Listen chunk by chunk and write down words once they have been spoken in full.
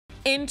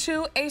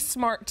into a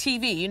smart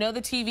TV. You know,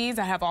 the TVs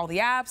that have all the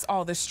apps,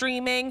 all the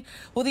streaming.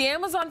 Well, the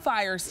Amazon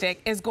Fire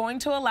Stick is going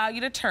to allow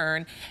you to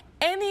turn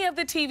any of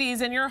the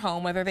TVs in your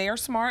home, whether they are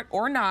smart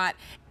or not,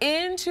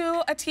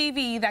 into a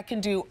TV that can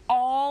do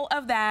all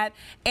of that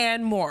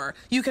and more.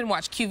 You can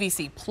watch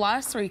QVC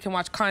Plus, where you can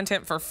watch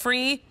content for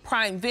free,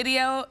 Prime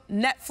Video,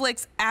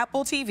 Netflix,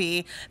 Apple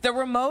TV. The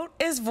remote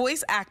is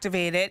voice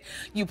activated.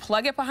 You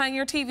plug it behind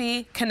your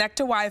TV, connect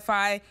to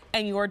Wi-Fi,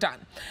 and you are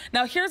done.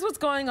 Now, here's what's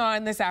going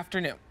on this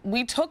afternoon.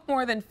 We took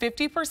more than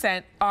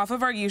 50% off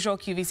of our usual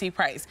QVC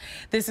price.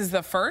 This is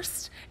the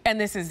first, and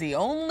this is the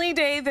only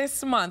day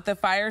this month the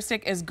Fire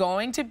Stick is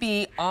going to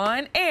be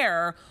on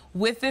air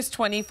with this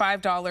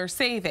 $25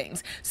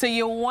 savings. So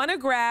you'll want to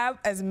grab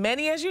as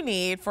many as you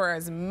need for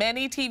as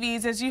many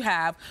TVs as you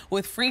have,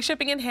 with free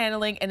shipping and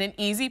handling and an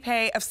easy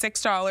pay of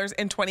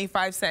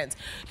 $6.25.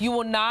 You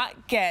will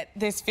not get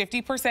this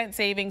 50%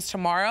 savings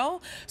tomorrow.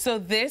 So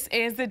this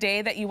is the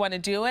day that you want to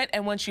do it.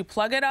 And once you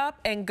plug it up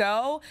and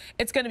go,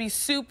 it's going to be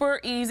super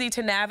easy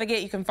to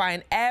navigate. You can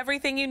find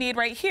everything you need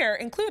right here,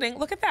 including,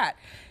 look at that,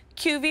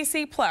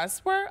 QVC Plus,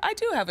 where I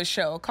do have a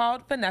show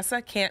called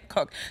Vanessa Can't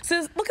Cook.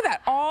 So look at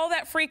that. All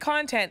that free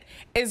content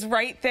is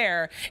right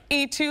there.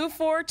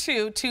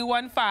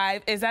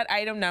 E242215 is that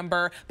item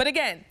number. But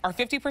again, our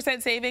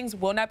 50% savings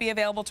will not be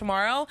available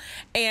tomorrow,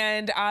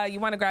 and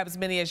you want to grab as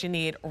many as you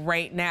need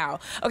right now.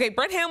 Okay,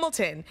 Brett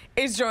Hamilton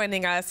is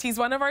joining us. He's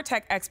one of our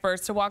tech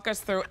experts to walk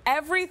us through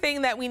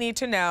everything that we need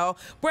to know.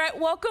 Brett,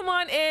 welcome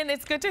on in.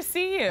 It's good to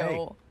see you.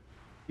 Hey.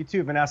 You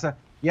too, Vanessa.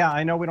 Yeah,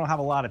 I know we don't have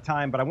a lot of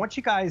time, but I want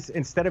you guys,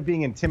 instead of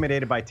being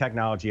intimidated by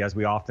technology, as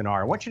we often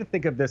are, I want you to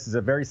think of this as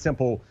a very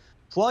simple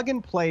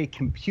plug-and-play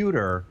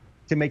computer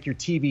to make your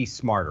TV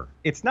smarter.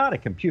 It's not a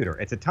computer.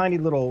 It's a tiny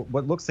little,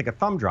 what looks like a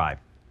thumb drive.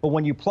 But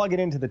when you plug it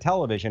into the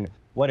television,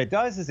 what it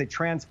does is it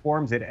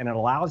transforms it, and it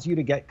allows you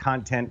to get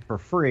content for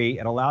free.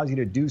 It allows you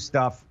to do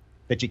stuff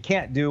that you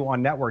can't do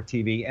on network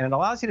TV, and it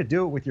allows you to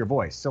do it with your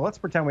voice. So let's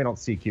pretend we don't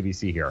see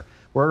QVC here.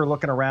 We're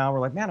looking around. We're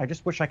like, man, I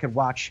just wish I could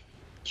watch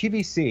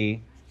QVC,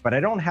 but I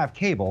don't have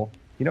cable.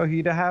 You know who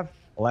you'd have?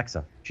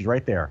 Alexa. She's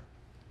right there.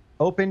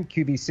 Open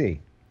QVC.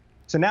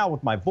 So now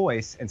with my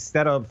voice,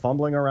 instead of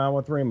fumbling around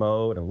with the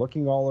remote and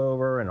looking all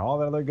over and all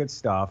that other good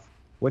stuff,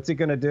 what's it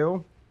going to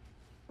do?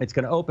 It's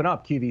going to open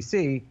up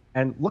QVC,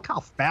 and look how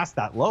fast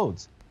that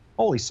loads.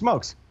 Holy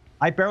smokes.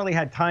 I barely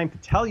had time to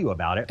tell you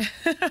about it.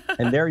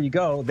 And there you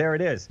go. There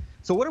it is.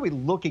 So what are we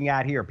looking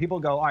at here? People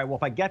go, all right, well,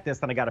 if I get this,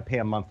 then I got to pay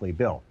a monthly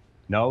bill.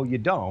 No, you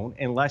don't,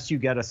 unless you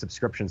get a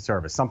subscription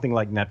service, something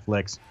like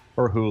Netflix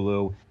or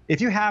Hulu. If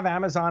you have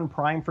Amazon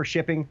Prime for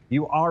shipping,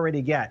 you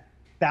already get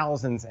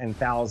thousands and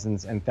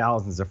thousands and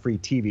thousands of free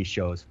TV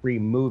shows, free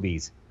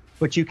movies.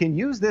 But you can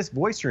use this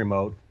voice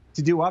remote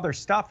to do other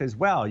stuff as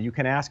well. You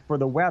can ask for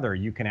the weather.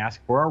 You can ask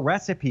for a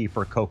recipe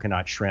for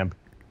coconut shrimp.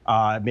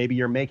 Maybe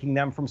you're making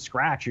them from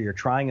scratch, or you're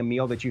trying a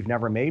meal that you've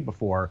never made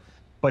before.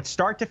 But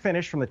start to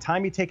finish, from the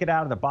time you take it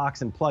out of the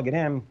box and plug it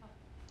in,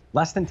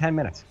 less than 10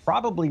 minutes,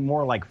 probably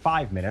more like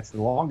 5 minutes. The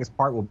longest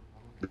part will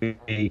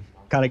be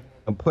kind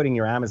of putting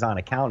your Amazon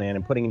account in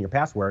and putting in your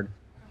password.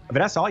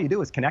 Vanessa, all you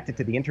do is connect it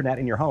to the internet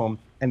in your home,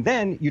 and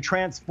then you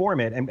transform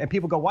it. And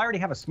people go, well, I already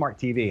have a smart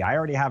TV. I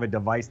already have a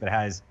device that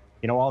has,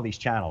 you know, all these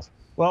channels.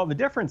 Well, the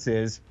difference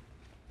is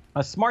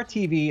a smart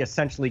TV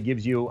essentially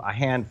gives you a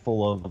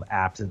handful of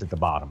apps at the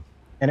bottom,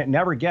 and it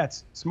never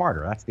gets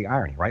smarter. That's the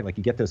irony, right? Like,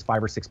 you get those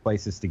 5 or 6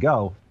 places to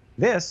go.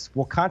 This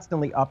will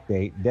constantly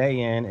update day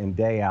in and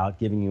day out,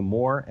 giving you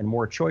more and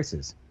more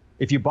choices.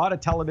 If you bought a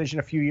television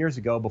a few years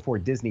ago before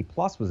Disney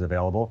Plus was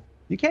available,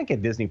 you can't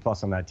get Disney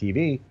Plus on that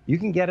TV. You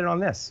can get it on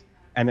this.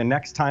 And the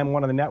next time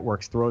one of the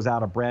networks throws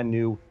out a brand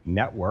new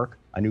network,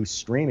 a new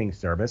streaming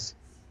service,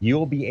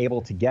 you'll be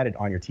able to get it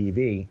on your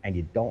TV, and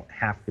you don't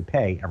have to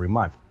pay every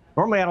month.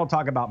 Normally, I don't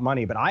talk about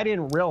money, but I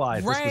didn't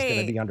realize this was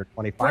going to be under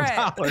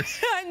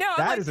 $25. No,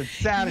 that is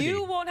insanity.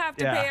 You won't have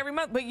to pay every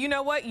month, but you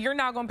know what? You're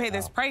not going to pay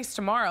this price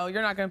tomorrow.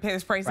 You're not going to pay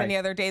this price any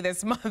other day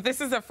this month.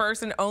 This is the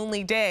first and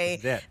only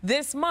day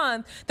this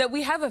month that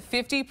we have a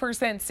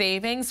 50%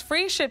 savings,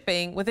 free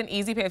shipping with an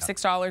easy pay of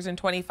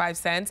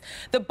 $6.25.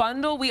 The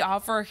bundle we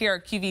offer here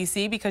at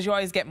QVC, because you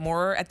always get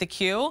more at the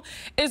Q,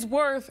 is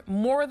worth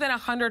more than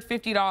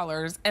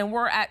 $150, and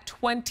we're at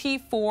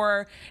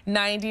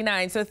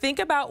 $24.99. So think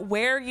about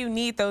where you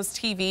need those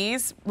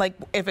TVs, like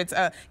if it's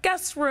a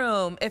guest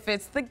room, if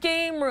it's the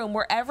game room,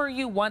 wherever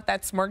you want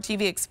that smart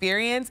TV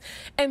experience,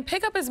 and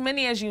pick up as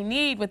many as you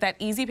need with that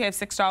easy pay of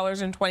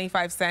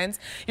 $6.25.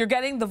 You're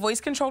getting the voice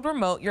controlled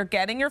remote, you're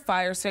getting your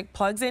Fire Stick,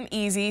 plugs in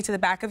easy to the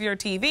back of your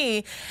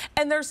TV,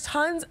 and there's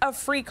tons of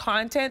free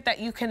content that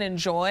you can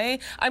enjoy.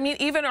 I mean,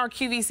 even our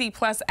QVC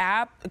Plus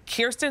app,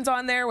 Kirsten's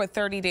on there with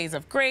 30 Days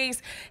of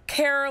Grace,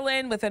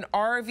 Carolyn with an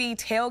RV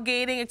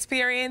tailgating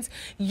experience,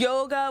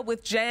 yoga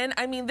with Jen.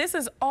 I mean, this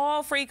is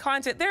all free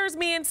content. There's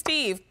me and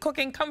Steve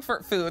cooking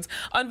comfort foods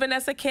on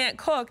Vanessa Can't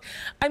Cook.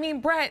 I mean,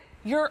 Brett,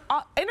 your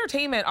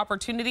entertainment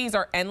opportunities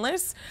are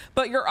endless,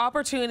 but your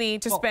opportunity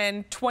to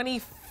spend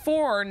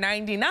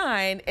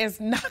 $24.99 is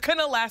not going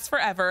to last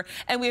forever,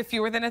 and we have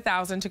fewer than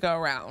 1,000 to go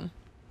around.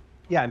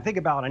 Yeah, and think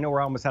about, I know we're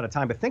almost out of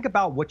time, but think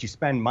about what you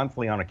spend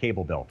monthly on a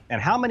cable bill.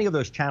 And how many of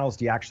those channels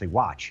do you actually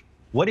watch?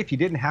 What if you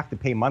didn't have to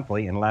pay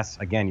monthly unless,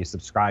 again, you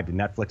subscribe to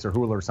Netflix or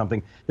Hulu or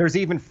something? There's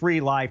even free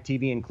live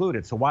TV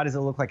included. So why does it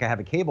look like I have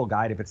a cable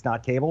guide if it's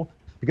not cable?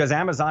 Because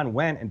Amazon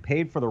went and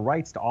paid for the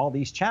rights to all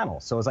these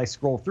channels. So as I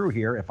scroll through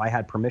here, if I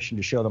had permission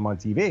to show them on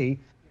TV,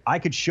 I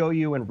could show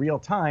you in real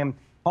time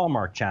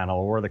Hallmark Channel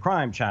or the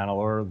Crime Channel,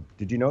 or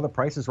did you know The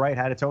Price is Right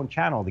had its own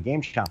channel, the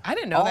Games Channel? I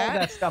didn't know that. All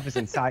that stuff is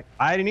inside.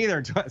 I didn't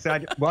either. So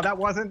well, that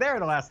wasn't there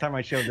the last time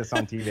I showed this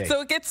on TV.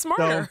 So it gets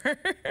smarter.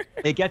 So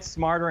it gets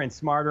smarter and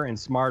smarter and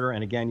smarter.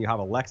 And again, you have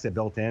Alexa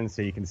built in,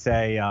 so you can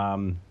say,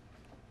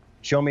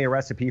 show me a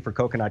recipe for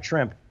coconut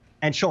shrimp.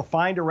 And she'll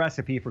find a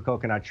recipe for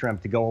coconut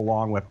shrimp to go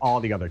along with all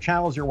the other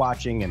channels you're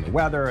watching and the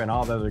weather and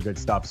all the other good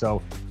stuff.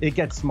 So it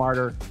gets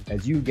smarter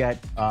as you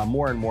get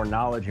more and more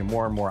knowledge and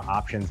more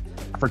options.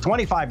 For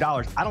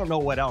 $25, I don't know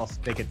what else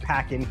they could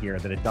pack in here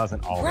that it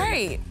doesn't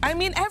already. Right. I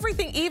mean,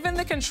 everything, even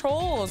the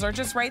controls are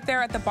just right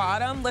there at the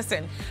bottom.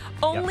 Listen,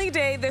 only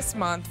day this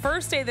month,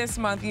 first day this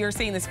month, you're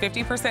seeing this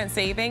 50%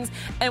 savings,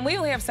 and we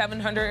only have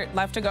 700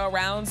 left to go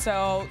around.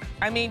 So,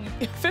 I mean,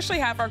 officially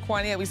half our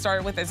quantity that we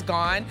started with is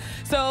gone.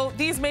 So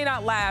these may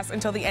not last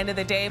until the end of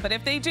the day, but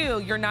if they do,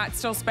 you're not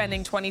still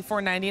spending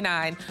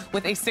 $24.99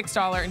 with a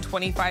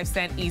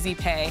 $6.25 easy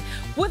pay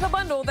with a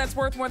bundle that's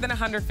worth more than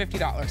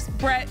 $150.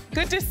 Brett,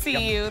 good to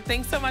see you.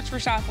 Thanks so much for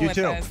shopping with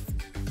us.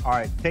 All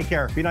right, take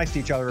care. Be nice to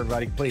each other,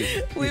 everybody,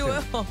 please. We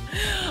will.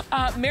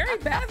 Mary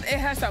Beth, it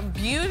has some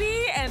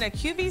beauty and a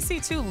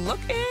QVC2 look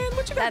in.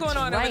 What you got going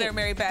on over there,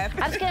 Mary Beth?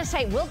 I was going to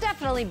say, we'll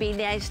definitely be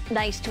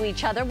nice to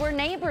each other. We're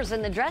neighbors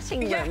in the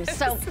dressing room. Yes.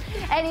 So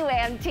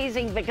anyway, I'm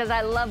teasing because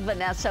I love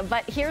Vanessa.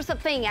 But here's the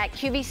thing, at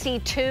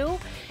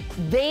QVC2,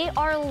 they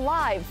are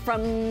live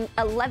from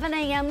 11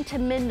 a.m. to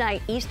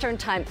midnight Eastern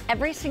time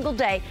every single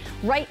day.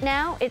 Right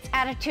now, it's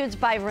Attitudes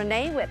by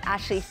Renee with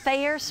Ashley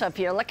Thayer. So if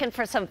you're looking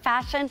for some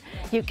fashion,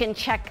 you can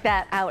check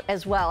that out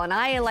as well. And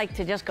I like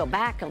to just go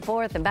back and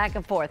forth and back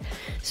and forth.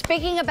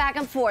 Speaking of back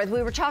and forth,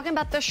 we were talking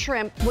about the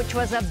shrimp, which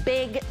was a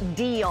big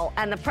deal,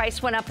 and the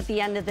price went up at the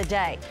end of the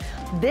day.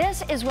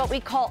 This is what we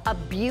call a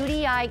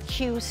Beauty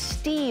IQ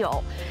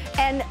steal.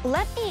 And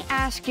let me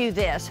ask you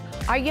this.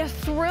 Are you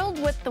thrilled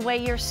with the way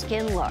your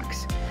skin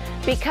looks?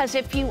 Because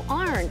if you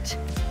aren't,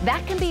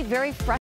 that can be very frustrating.